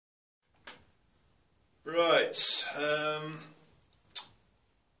bits.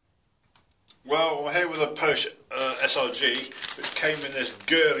 Well, I'm here with a Polish SRG, which came in this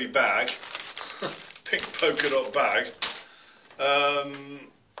girly bag, pink polka dot bag.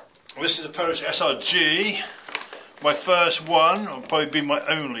 This is a Polish SRG, my first one, will probably be my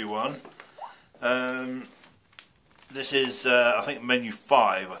only one. This is, I think, menu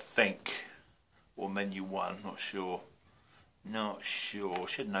 5, I think, or menu 1, not sure. Not sure,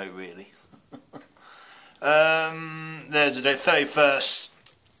 should know really. There's the date, 31st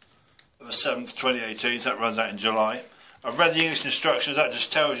of the 7th, 2018, so that runs out in July. I've read the English instructions, that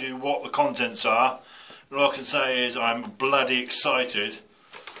just tells you what the contents are. And all I can say is I'm bloody excited.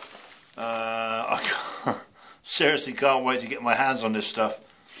 I seriously can't wait to get my hands on this stuff.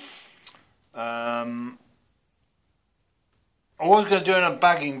 I was going to do an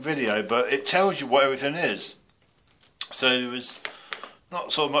unbagging video, but it tells you what everything is. So there was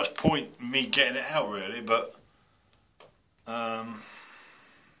not so much point in me getting it out really, but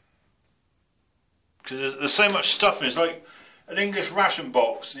because there's so much stuff in it. It's like an English ration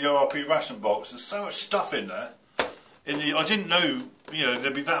box, the ORP ration box. There's so much stuff in there. I didn't know,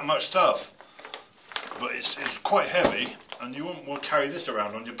 there'd be that much stuff. But it's quite heavy, and you wouldn't want to carry this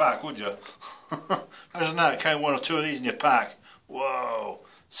around on your back, would you? Imagine that, carrying 1 or 2 of these in your pack. Whoa,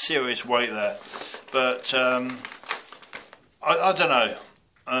 serious weight there. But I don't know.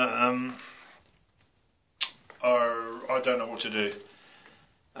 I don't know what to do.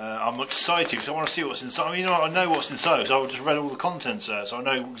 I'm excited because I want to see what's inside. I mean, I know what's inside because I've just read all the contents there, so I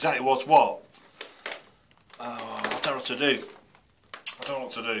know exactly what's what. I don't know what to do. I don't know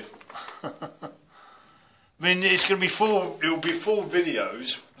what to do. I mean, it's going to be it will be 4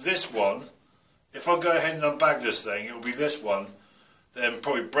 videos. This one, if I go ahead and unbag this thing, it will be this one, then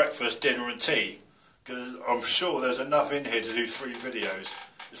probably breakfast, dinner and tea. Because I'm sure there's enough in here to do 3 videos.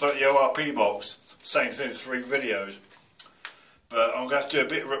 It's like the ORP box, same thing, 3 videos. But I'm going to have to do a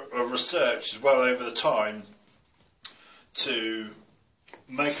bit of research as well over the time to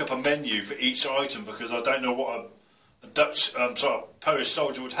make up a menu for each item, because I don't know what a Polish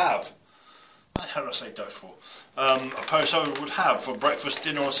soldier would have. How do I say Dutch for? A Polish soldier would have for breakfast,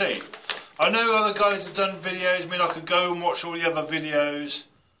 dinner or tea. I know other guys have done videos. I mean, I could go and watch all the other videos.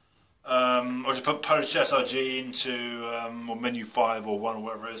 Or just put Polish SRG into or menu 5 or 1 or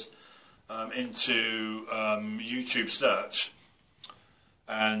whatever it is into YouTube search,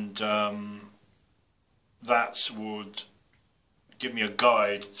 and that would give me a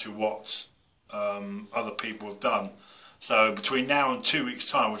guide to what other people have done. So between now and 2 weeks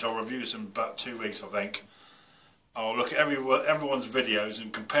time, which I'll review this in about 2 weeks I think, I'll look at everyone's videos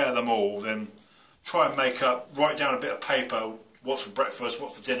and compare them all, then try and write down a bit of paper, what's for breakfast,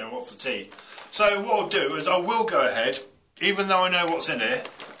 what for dinner, and what for tea. So what I'll do is I will go ahead, even though I know what's in it.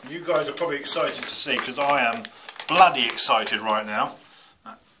 You guys are probably excited to see, because I am bloody excited right now.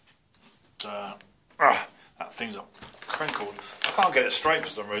 That thing's crinkled. I can't get it straight for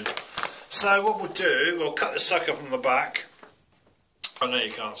some reason. So what we'll do, we'll cut the sucker from the back. I know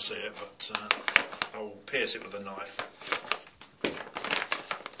you can't see it, but I will pierce it with a knife.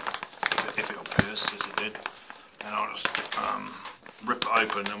 If it'll pierce, as it did. And I'll just rip it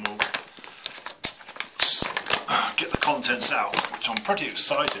open and we'll get the contents out, which I'm pretty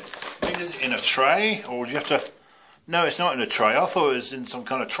excited. I mean, is it in a tray, or do you have to... No, it's not in a tray. I thought it was in some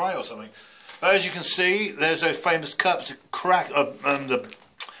kind of tray or something. But as you can see, there's those famous cups, the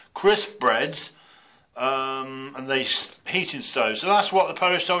crisp breads, and they heating stoves. So that's what the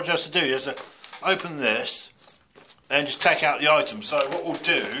Polish soldier has to do. He has to open this and just take out the item. So what we'll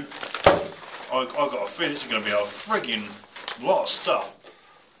do, I've got a feeling this is going to be a frigging lot of stuff.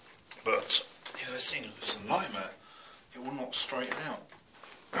 But yeah, this thing is a nightmare. It will not straighten out.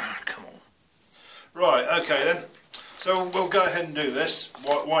 Come on. Right, okay then. So we'll go ahead and do this.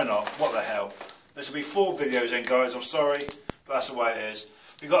 Why not? What the hell? This will be 4 videos then, guys. I'm sorry, but that's the way it is.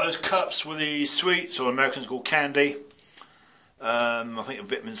 We've got those cups with the sweets, or Americans call candy. I think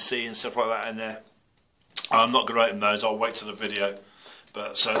vitamin C and stuff like that in there. I'm not going to open those. I'll wait till the video.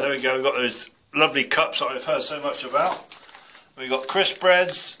 But so there we go. We've got those lovely cups that I've heard so much about. We've got crisp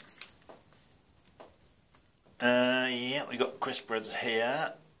breads. Yeah, we've got crisp breads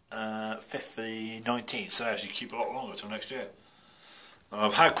here. 5th to the 19th, so they actually keep a lot longer till next year.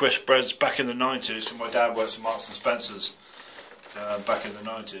 I've had crisp breads back in the 90s, because my dad works at Marks and Spencer's back in the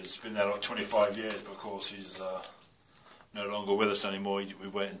 90s. He's been there like 25 years, but of course he's no longer with us anymore. We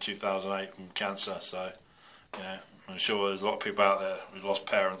went in 2008 from cancer, so I'm sure there's a lot of people out there who've lost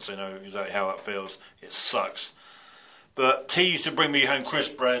parents. They know exactly how that feels. It sucks. But T used to bring me home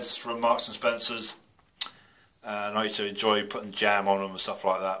crisp breads from Marks and Spencer's, and I used to enjoy putting jam on them and stuff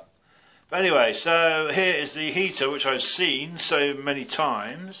like that. But anyway, so here is the heater, which I've seen so many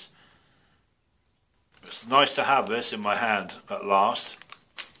times. It's nice to have this in my hand at last.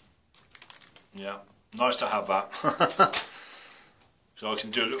 Yeah, nice to have that. So I can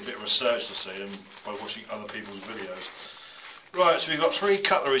do a little bit of research to see them by watching other people's videos. Right, so we've got 3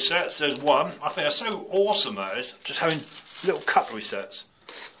 cutlery sets. There's one. I think that's so awesome, that is, just having little cutlery sets.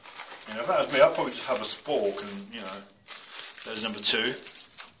 You know, if that was me, I'd probably just have a spork and, you know, there's number 2.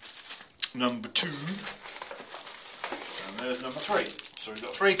 Number 2. And there's number 3. So we've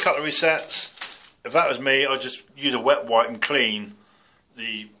got 3 cutlery sets. If that was me, I'd just use a wet wipe and clean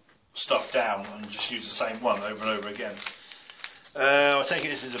the stuff down and just use the same one over and over again. I take it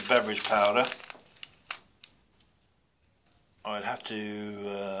this is a beverage powder. I'd have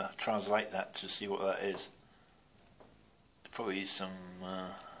to translate that to see what that is. Probably some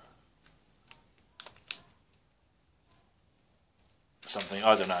something,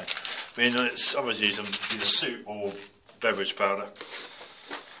 I don't know. I mean, it's obviously some either soup or beverage powder.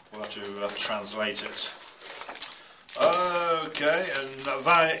 We'll have to translate it. Okay, and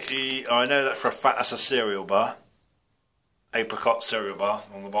that, I know that for a fact that's a cereal bar. Apricot cereal bar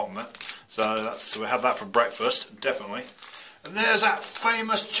on the bottom there. So we have that for breakfast, definitely. And there's that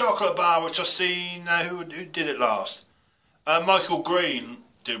famous chocolate bar which I've seen, who did it last? Michael Green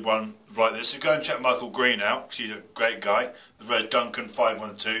did one like this. So go and check Michael Green out, because he's a great guy. The Red Duncan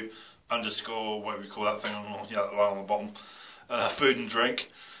 512 _ whatever you call that thing on, yeah, that line on the bottom. Food and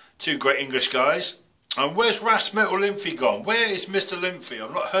drink. 2 great English guys. And where's Rasmetal Limphy gone? Where is Mr. Limphy?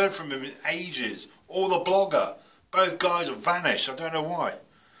 I've not heard from him in ages. Or the blogger. Both guys have vanished. I don't know why.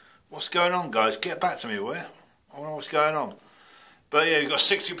 What's going on, guys? Get back to me, will you? I wonder what's going on. But yeah, you've got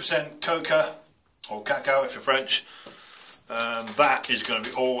 60% coca, or cacao if you're French. That is going to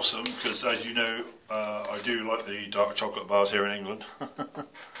be awesome, because as you know, I do like the dark chocolate bars here in England.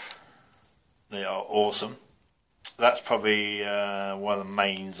 They are awesome. That's probably one of the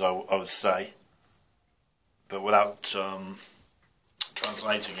mains, I would say. But without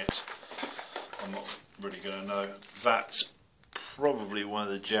translating it, I'm not really going to know. That's probably one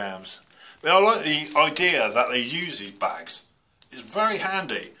of the jams. I mean, I like the idea that they use these bags. It's very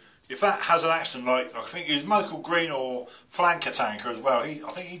handy. If that has an accident, like I think it was Michael Green or Flanker Tanker as well. I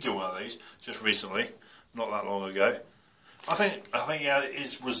think he did one of these just recently, not that long ago. I think yeah,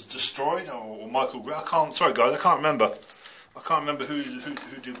 it was destroyed or Michael Green. Sorry guys, I can't remember. I can't remember who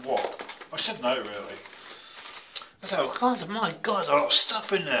did what. I should know really. Oh God, my God, a lot of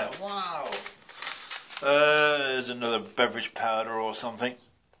stuff in there. Wow. There's another beverage powder or something.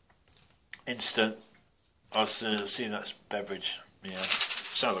 Instant. I've seen that's beverage. Yeah,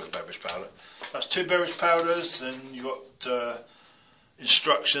 sounds like a beverage powder. That's 2 beverage powders, and you got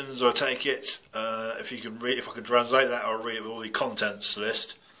instructions. I take it. If you can read, if I can translate that, I'll read all the contents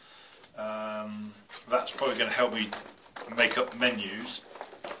list. That's probably going to help me make up menus.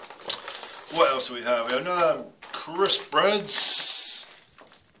 What else do we have? We have another crisp breads.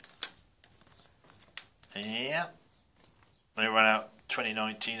 Yeah, they ran out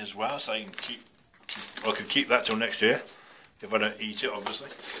 2019 as well, so I can keep that till next year if I don't eat it, obviously.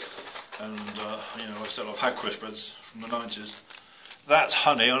 And you know, like I said, I've had crisp breads from the 90s. That's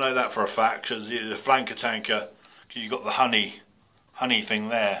honey. I know that for a fact, because the Flanker Tanker, because you got the honey thing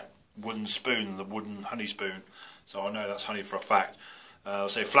there, wooden spoon, the wooden honey spoon. So I know that's honey for a fact. I'll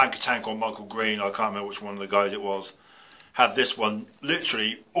say Flanker Tank or Michael Green, I can't remember which one of the guys it was, had this one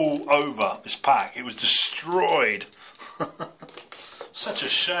literally all over this pack. It was destroyed. Such a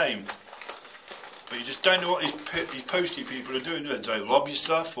shame. But you just don't know what these postie people are doing. Do they rob you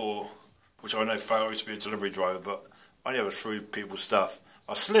stuff, or, which I know I used to be a delivery driver, but I never threw people's stuff.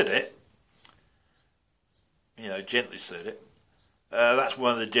 I slid it, you know, gently slid it. That's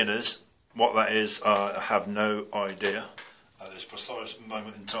one of the dinners. What that is, I have no idea at this precise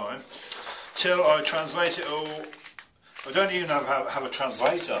moment in time. Till I translate it all. I don't even have a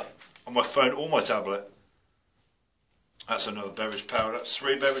translator on my phone or my tablet. That's another beverage powder. That's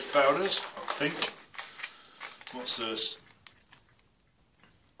 3 beverage powders, I think. What's this?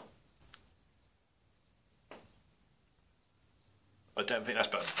 I don't think that's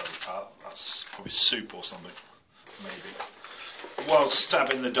beverage powder. That's probably soup or something, maybe. While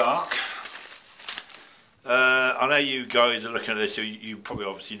stab in the dark. I know you guys are looking at this, you probably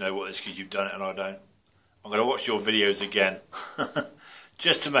obviously know what it is because you've done it and I don't. I'm going to watch your videos again,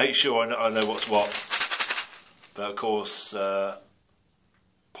 just to make sure I know what's what. But of course,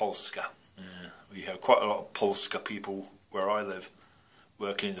 Polska. Yeah, we have quite a lot of Polska people where I live,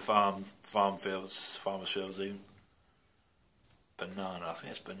 working in the farm fields, farmers' fields even. Banana, I think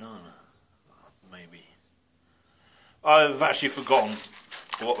it's banana, maybe. I've actually forgotten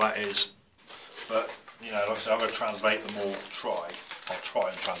what that is. But you know, like I said, I'm going to translate them all. I'll try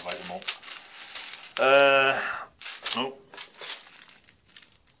and translate them all. Oh,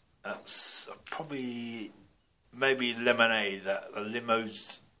 that's probably maybe lemonade. That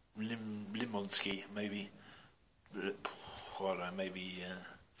limonski maybe. I don't know, maybe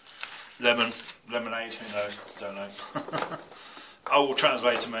lemonade. Who knows? Don't know. I will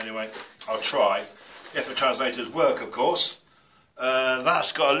translate them anyway. I'll try. If the translators work, of course.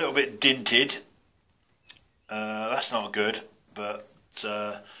 That's got a little bit dinted. That's not good. But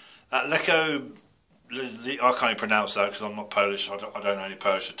that Leko, I can't even pronounce that because I'm not Polish. I don't know any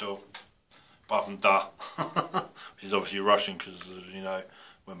Polish at all, apart from da, which is obviously Russian because you know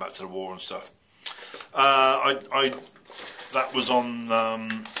went back to the war and stuff. That was on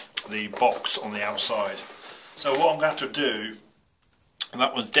the box on the outside. So what I'm going to have to do, and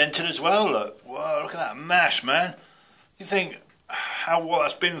that was dented as well. Look, whoa, look at that mash, man. You think what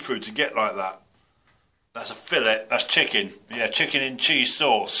that's been through to get like that? That's a fillet. That's chicken. Yeah, chicken in cheese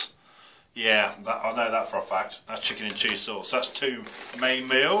sauce. Yeah, I know that for a fact. That's chicken in cheese sauce. That's 2 main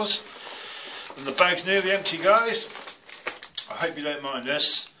meals. And the bag's nearly empty, guys. I hope you don't mind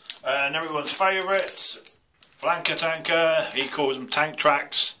this. And everyone's favourite, flanker tanker. He calls them tank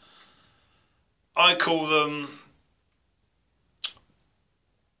tracks. I call them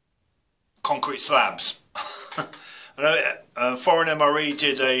concrete slabs. I know Foreign MRE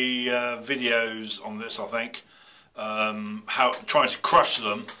did a videos on this, I think, how trying to crush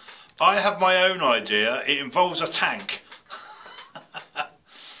them. I have my own idea. It involves a tank.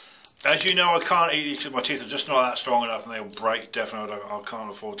 As you know, I can't eat these because my teeth are just not that strong enough, and they'll break. Definitely, I can't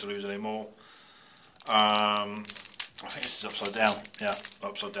afford to lose any more. I think this is upside down. Yeah,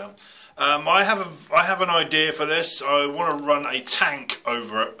 upside down. I have an idea for this. I want to run a tank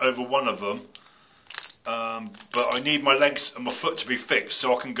over one of them. But I need my legs and my foot to be fixed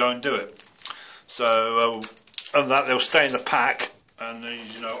so I can go and do it. So, and that they'll stay in the pack, and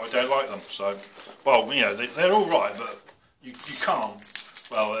you know I don't like them. So, well, you know they're all right, but you can't.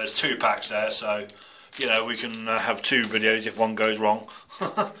 Well, there's 2 packs there, so you know we can have 2 videos if one goes wrong.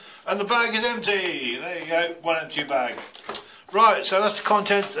 And the bag is empty. There you go, 1 empty bag. Right, so that's the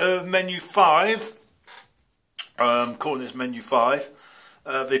content of menu 5. Calling this menu 5.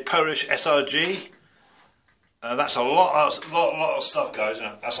 The Polish SRG. That's a lot of stuff, guys. Isn't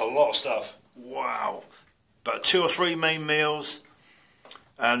it? That's a lot of stuff. Wow. About 2 or 3 main meals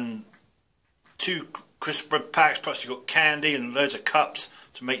and 2 crisp bread packs. Plus you've got candy and loads of cups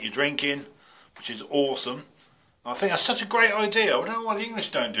to make your drink in, which is awesome. I think that's such a great idea. I don't know why the English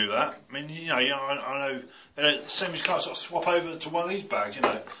don't do that. I mean, you know, I know they don't. Same as you can't sort of swap over to one of these bags. You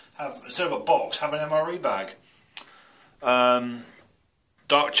know, have instead of a box, have an MRE bag.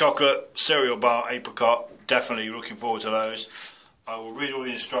 Dark chocolate, cereal bar, apricot. Definitely looking forward to those. I will read all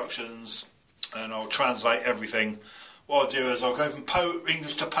the instructions and I'll translate everything. What I'll do is I'll go from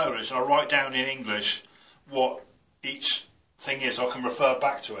English to Polish and I'll write down in English what each thing is so I can refer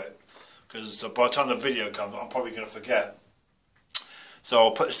back to it. Because by the time the video comes, I'm probably going to forget. So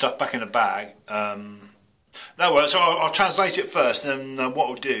I'll put the stuff back in the bag. So I'll translate it first, and then what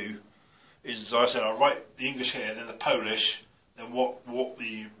I'll do is, as I said, I'll write the English here, then the Polish, then what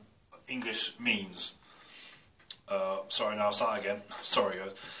the English means. Sorry, now I'll start again. Sorry,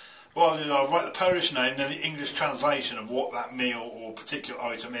 guys. What I'll do is I'll write the Polish name, then the English translation of what that meal or particular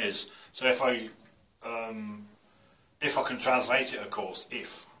item is. So if I can translate it, of course,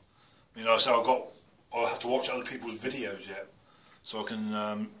 you know, so I'll have to watch other people's videos yet, so I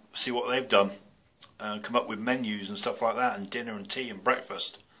can see what they've done and come up with menus and stuff like that, and dinner and tea and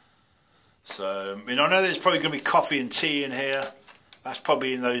breakfast. So, I mean, I know there's probably going to be coffee and tea in here. That's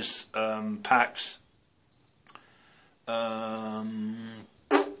probably in those packs.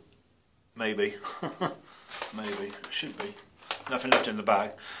 Maybe. Maybe. It should be. Nothing left in the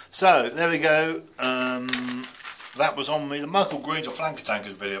bag. So, there we go. That was on the Michael Greens or Flanker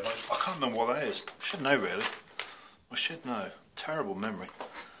Tankers video, but I can't remember what that is. I should know, really. I should know. Terrible memory.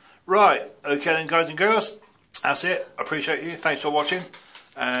 Right, okay then, guys and girls. That's it. I appreciate you. Thanks for watching.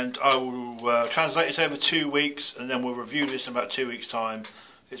 And I will translate it over 2 weeks, and then we'll review this in about 2 weeks' time.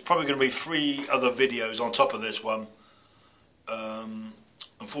 It's probably going to be 3 other videos on top of this one.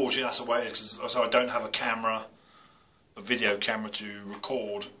 Unfortunately, that's the way it is, because I don't have a video camera to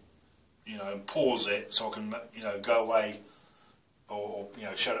record, you know, and pause it so I can, you know, go away, or you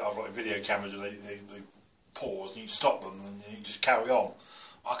know, shut it off like video cameras. They pause and you stop them and you just carry on.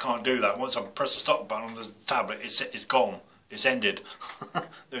 I can't do that. Once I press the stop button on the tablet, it's gone. It's ended.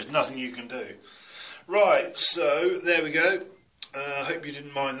 There's nothing you can do. Right, so there we go. I hope you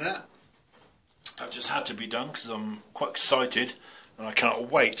didn't mind that. That just had to be done because I'm quite excited. And I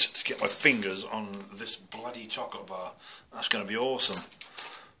cannot wait to get my fingers on this bloody chocolate bar. That's going to be awesome.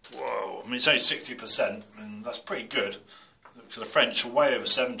 Whoa, I mean it's only 60%, and that's pretty good. Because the French are way over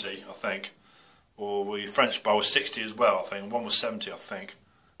 70, I think. Or the French bar was 60 as well, I think. One was 70, I think.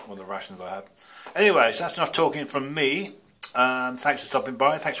 One of the rations I had. Anyway, so that's enough talking from me. Thanks for stopping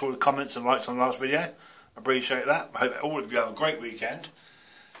by. Thanks for all the comments and likes on the last video. I appreciate that. I hope all of you have a great weekend.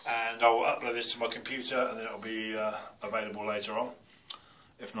 And I will upload this to my computer and then it'll be available later on.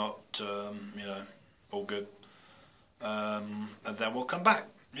 If not, you know, all good. And then we'll come back.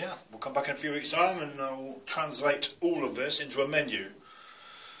 Yeah, we'll come back in a few weeks' time and I'll translate all of this into a menu.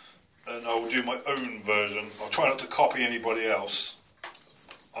 And I will do my own version. I'll try not to copy anybody else.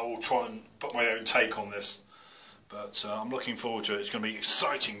 I will try and put my own take on this. But I'm looking forward to it. It's going to be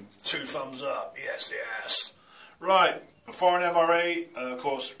exciting. 2 thumbs up. Yes, yes. Right. Foreign MRA. Of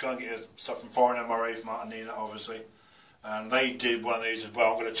course, go and get your stuff from Foreign MRA from Martinina, obviously. And they did one of these as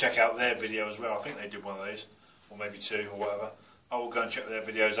well. I'm going to check out their video as well. I think they did one of these. Or maybe 2 or whatever. I will go and check their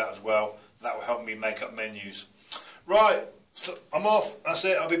videos out as well. That will help me make up menus. Right. So I'm off. That's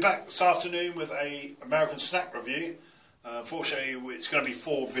it. I'll be back this afternoon with a American snack review. Unfortunately, it's going to be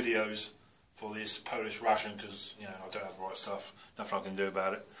 4 videos for this Polish ration because, you know, I don't have the right stuff. Nothing I can do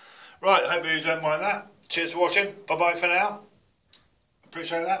about it. Right, hope you don't mind that. Cheers for watching. Bye-bye for now.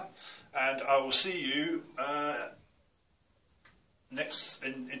 Appreciate that. And I will see you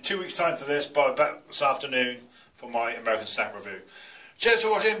in 2 weeks' time for this. Back this afternoon for my American snack review. Cheers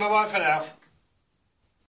for watching. Bye-bye for now.